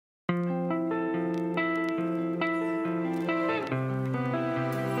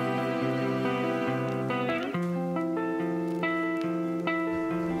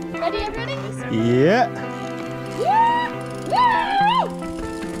Ready, everybody? Yeah.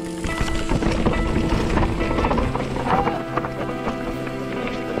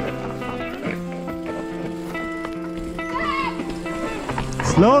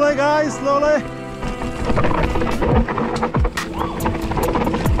 Slowly, guys, slowly.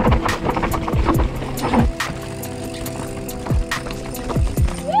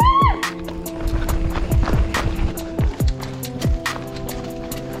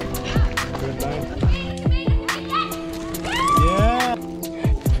 Yeah.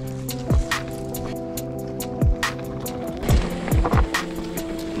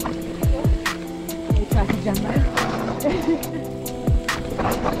 I try to jump out.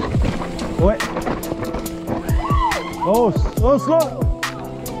 Wait. Oh, so slow.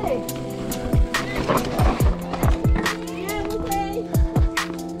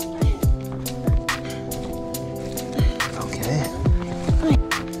 Okay.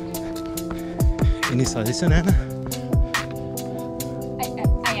 Ini saja sana.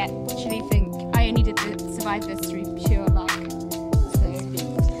 I actually think I only did survive this through pure luck. So.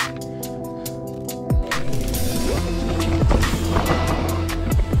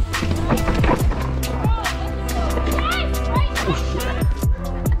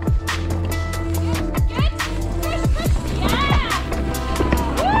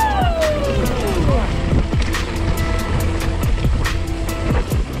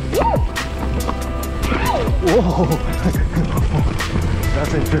 Whoa.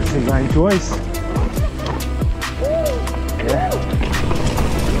 That's interesting line choice. Yeah.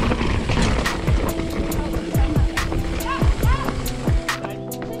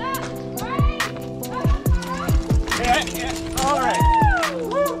 Yeah. All right.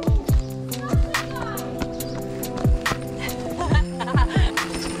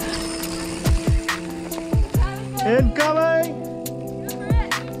 Incoming.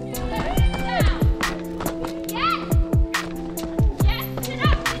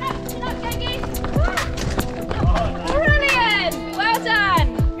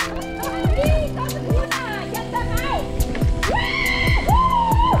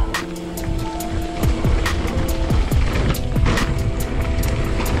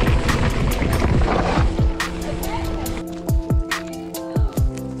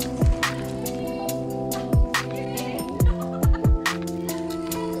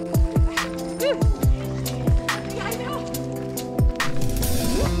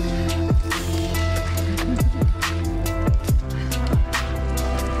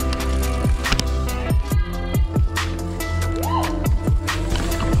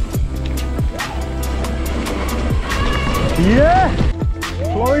 Yeah!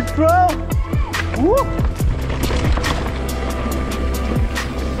 Floyd trail! Woo!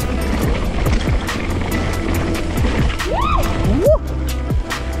 Woo!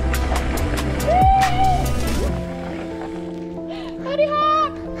 Buddy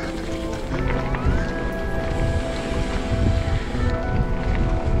hop!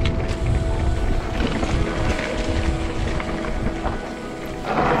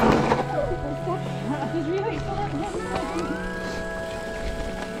 It's really fun.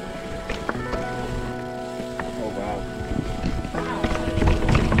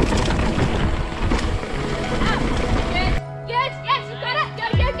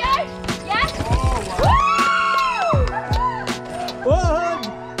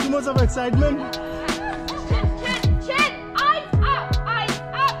 Of excitement. Chin, eyes up,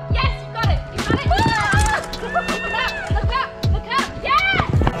 yes, you got it, Look up,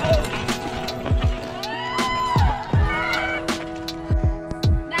 yes!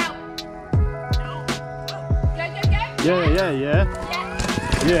 Now, go. Yeah.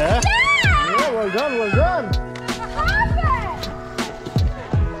 Yeah. Yeah, well done. Perfect.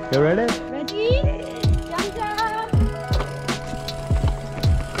 You ready? Ready? Jump down.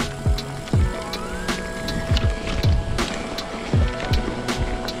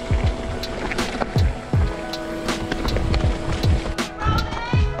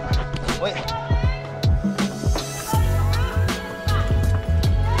 Wait.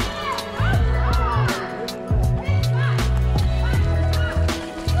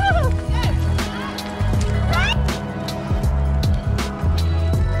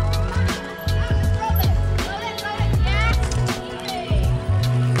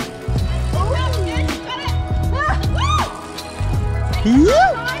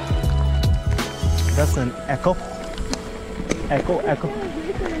 That's an echo.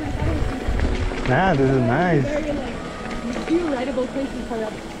 Nah, this is nice. Very few rideable places for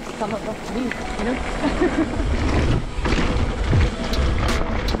some of us to be, you know?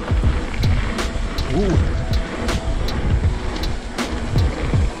 Ooh.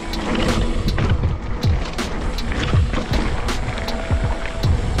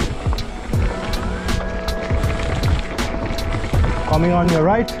 Coming on your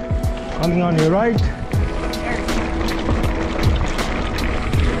right. Coming on your right.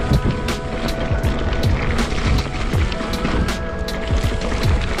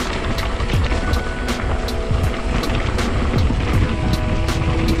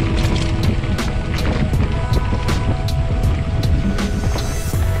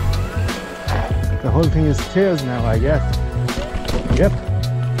 The whole thing is stairs now, I guess. Yep.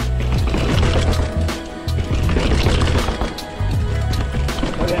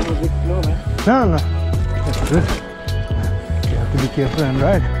 No, no, that's good. You have to be careful and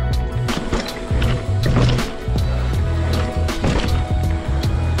ride.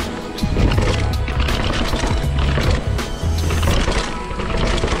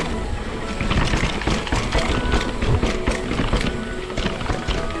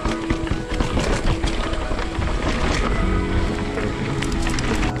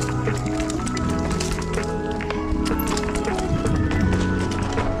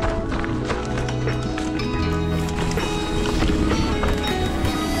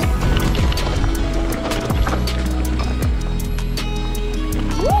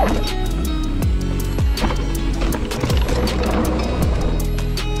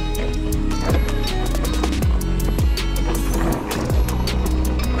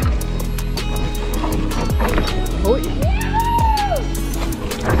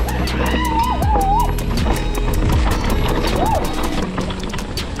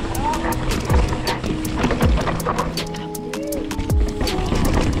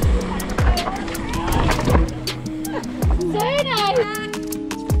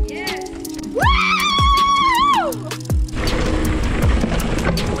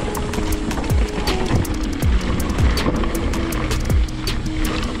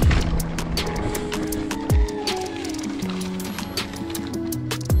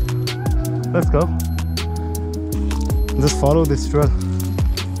 Let's go. Just follow this trail.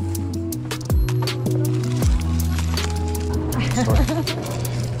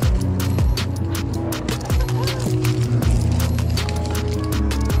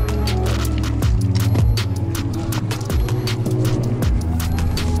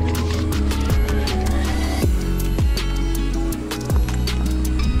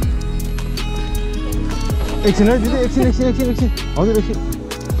 Action, action. All the action.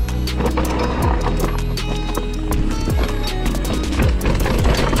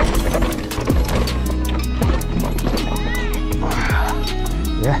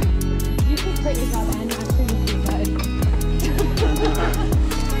 Yeah. You can put yourself in as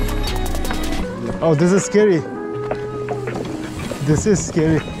Oh, this is scary. This is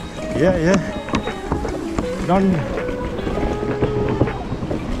scary. Yeah. Don't.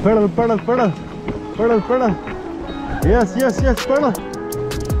 Pedal. Yes, pedal.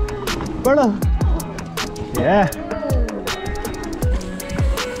 Yeah.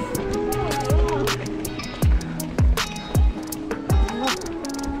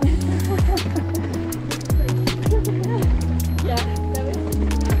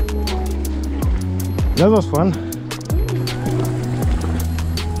 That was fun.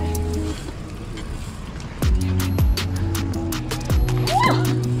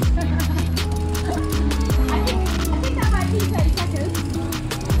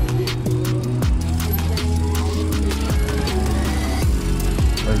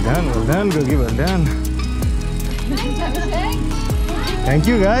 Well done, Gogi, well done. Thank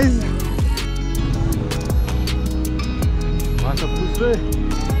you, guys. Masa pusre.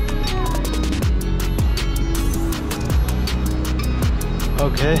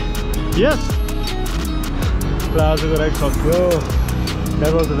 Okay. Yes. Plaza right shot. Bro,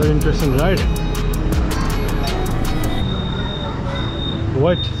 that was a very interesting ride.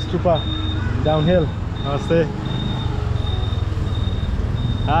 What Stupa downhill. Namaste.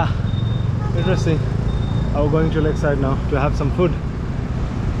 Interesting. I'm going to lakeside now to have some food.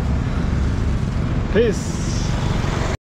 Peace.